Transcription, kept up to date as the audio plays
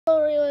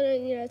Hello everyone,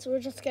 and yeah, so we're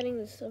just getting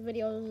this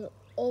video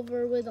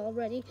over with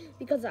already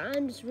because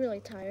I'm just really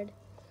tired.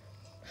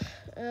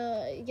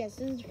 Yes,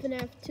 this is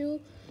Fnaf 2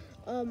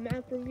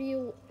 map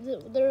review.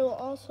 There will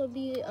also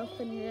be a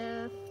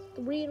Fnaf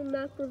 3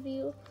 map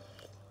review.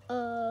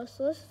 So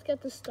let's just get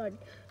this started.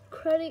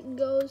 Credit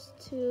goes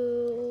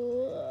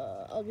to,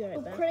 I'll be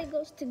right back. Credit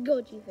goes to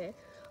Goji fan.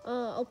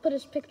 I'll put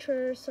his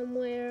picture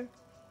somewhere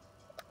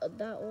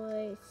that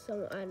way, I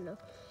don't know.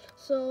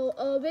 So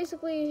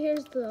basically,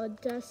 here's the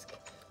desk.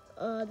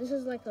 This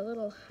is like a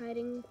little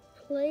hiding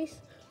place.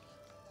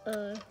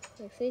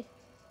 Like see,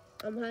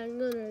 I'm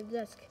hiding under the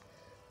desk.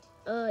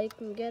 You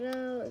can get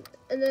out,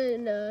 and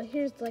then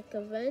here's like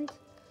the vent.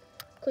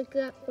 Click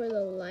that for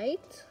the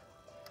light,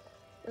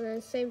 and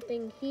then same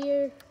thing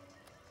here.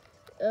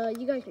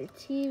 You got your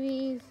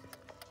TVs.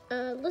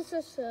 Let's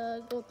just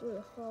go through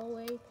the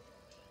hallway,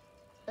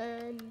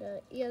 and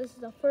yeah, this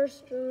is the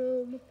first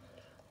room.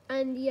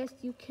 And yes,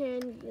 you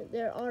can.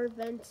 There are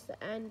vents,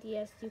 and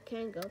yes, you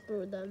can go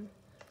through them.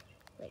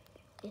 Like,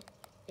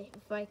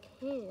 if I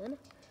can,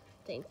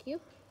 thank you.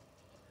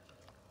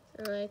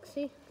 Like,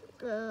 see,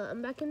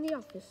 I'm back in the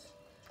office.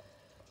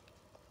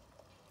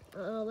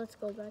 Let's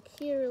go back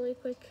here really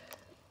quick.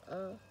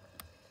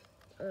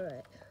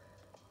 Alright.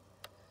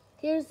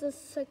 Here's the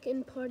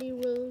second party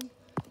room.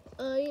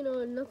 You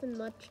know, nothing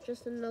much,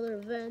 just another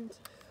vent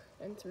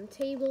and some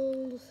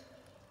tables.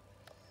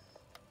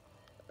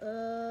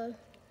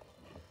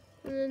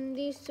 And then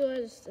these two are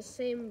just the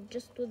same,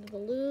 just with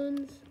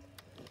balloons.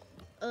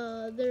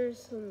 There's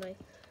some like,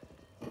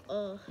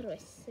 how do I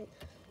say,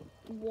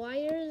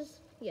 wires?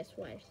 Yes,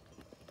 wires.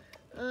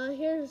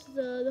 Here's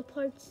the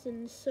parts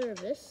in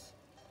service.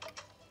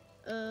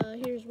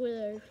 Here's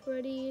Withered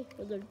Freddy,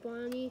 Withered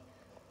Bonnie,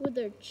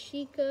 Withered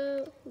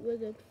Chica,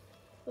 Withered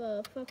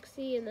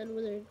Foxy, and then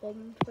Withered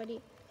Golden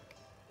Freddy.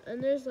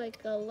 And there's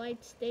like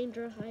lights,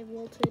 danger, high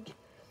voltage.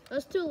 I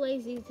was too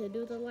lazy to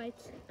do the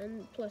lights,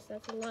 and plus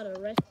that's a lot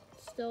of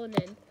redstone,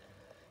 and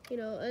you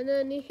know. And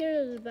then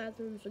here are the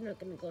bathrooms. We're not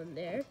gonna go in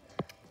there.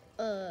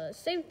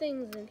 Same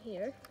things in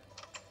here.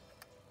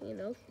 You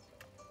know.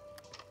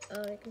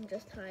 I can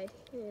just hide.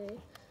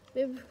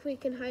 Maybe if we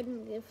can hide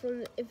if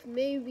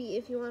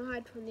you want to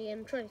hide from the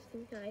animatronics,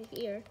 you can hide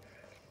here.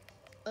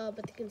 But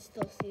they can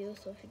still see you,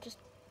 so if you just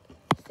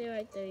stay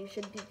right there, you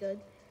should be good.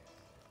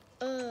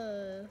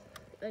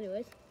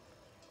 Anyways.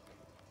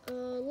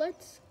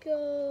 Let's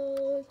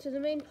go to the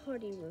main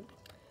party room.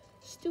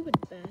 Stupid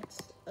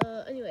bats.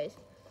 Anyways.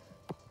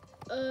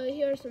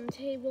 Here are some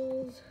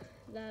tables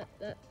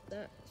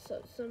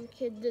so some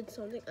kid did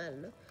something, I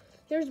don't know.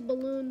 Here's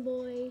Balloon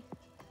Boy.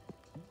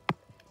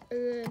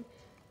 And then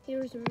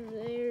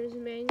there's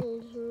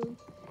Mangle's room.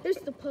 Here's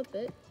the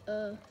puppet.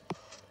 You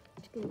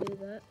can do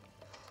that.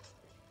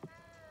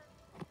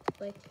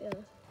 Like,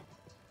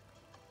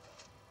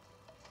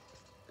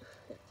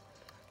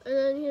 and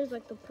then here's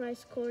like the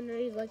price corner.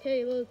 He's like,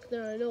 hey, look,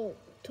 there are no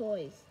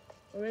toys.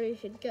 Or maybe you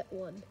should get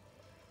one.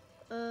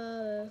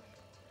 Here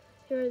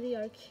are the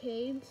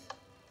arcades.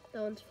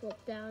 That one's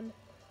flipped down.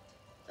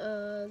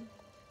 And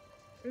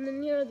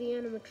then here are the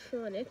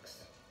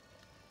animatronics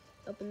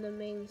up in the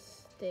main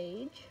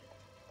stage.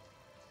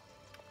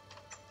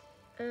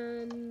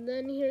 And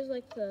then here's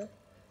like the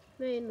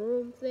main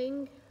room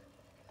thing.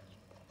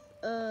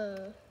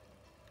 Yeah,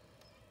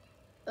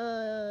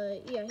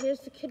 here's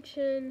the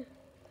kitchen.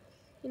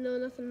 You know,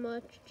 nothing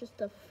much, just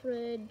a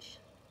fridge,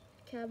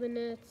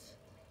 cabinets,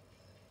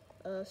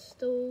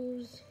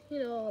 stoves, you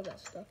know, all that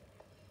stuff.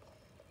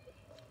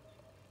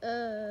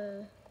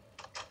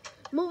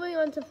 Moving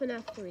on to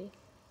Fnaf 3.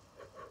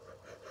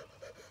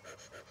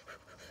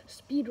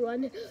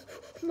 Speedrun.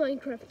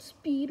 Minecraft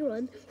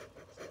speedrun.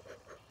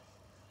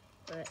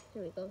 Alright,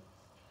 here we go.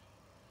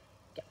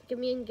 Get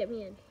me in, get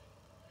me in.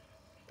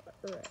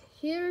 Alright,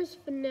 here's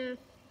Fnaf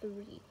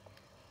 3.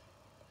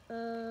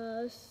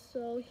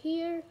 So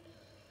here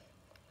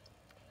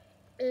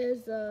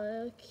is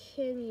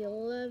cam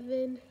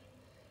 11,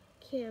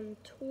 cam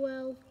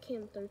 12,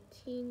 cam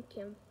 13,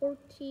 cam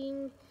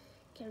 14,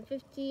 cam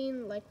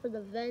 15, like for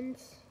the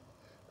vents.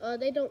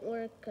 They don't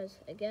work because,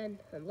 again,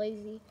 I'm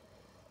lazy.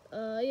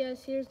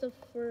 Yes, here's the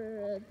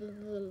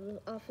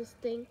office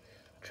thing.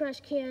 Trash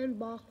can,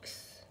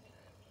 box,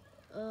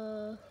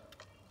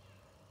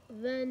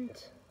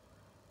 vent.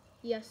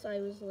 Yes, I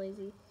was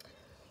lazy.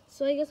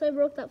 So I guess I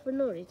broke that for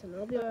no reason.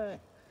 I'll be alright.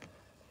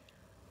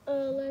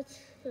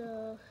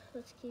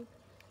 Let's keep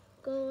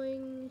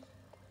going.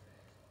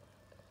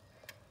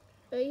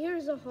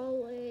 Here's a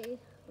hallway,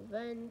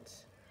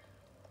 vent.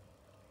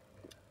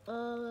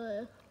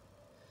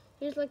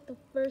 Here's like the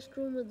first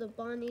room of the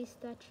Bonnie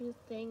statue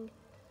thing.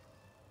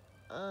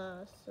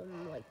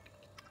 Some like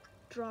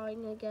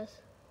drawing, I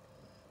guess.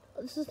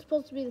 This is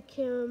supposed to be the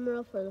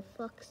camera for the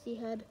Foxy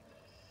head.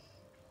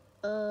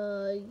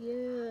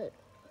 Yeah,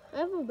 I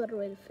have a better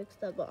way to fix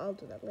that, but I'll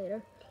do that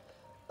later.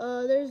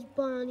 There's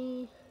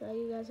Bonnie, that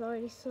you guys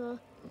already saw.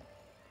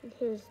 And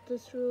here's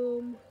this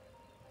room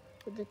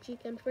with the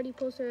Chica and Freddy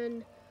poster,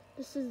 and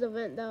this is the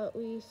vent that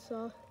we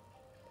saw.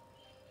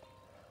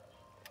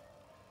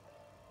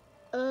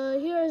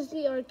 Here's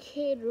the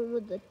arcade room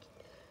with the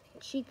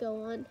Chica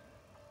one.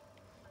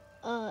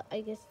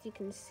 I guess you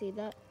can see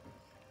that.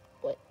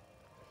 Wait.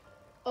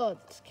 Oh,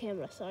 it's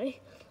camera,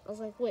 sorry. I was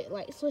like, wait,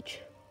 light switch.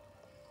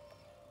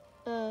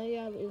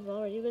 Yeah, we've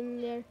already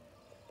been there.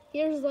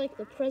 Here's like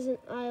the present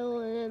aisle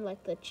and then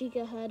like the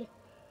Chica head.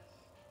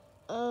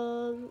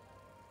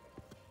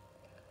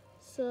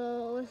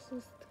 So let's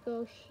just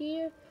go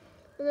here.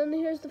 And then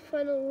here's the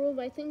final room.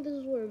 I think this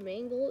is where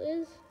Mangle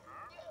is.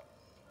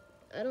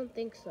 I don't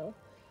think so.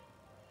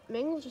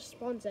 Mangle just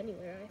spawns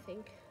anywhere, I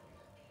think.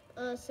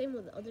 Same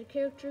with the other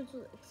characters,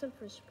 except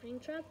for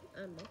Springtrap.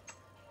 I don't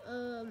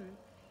know.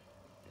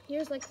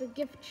 Here's like the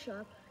gift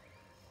shop.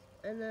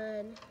 And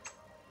then,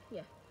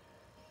 yeah.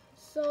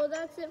 So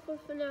that's it for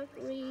FNAF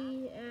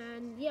 3.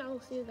 And yeah, I'll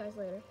see you guys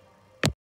later.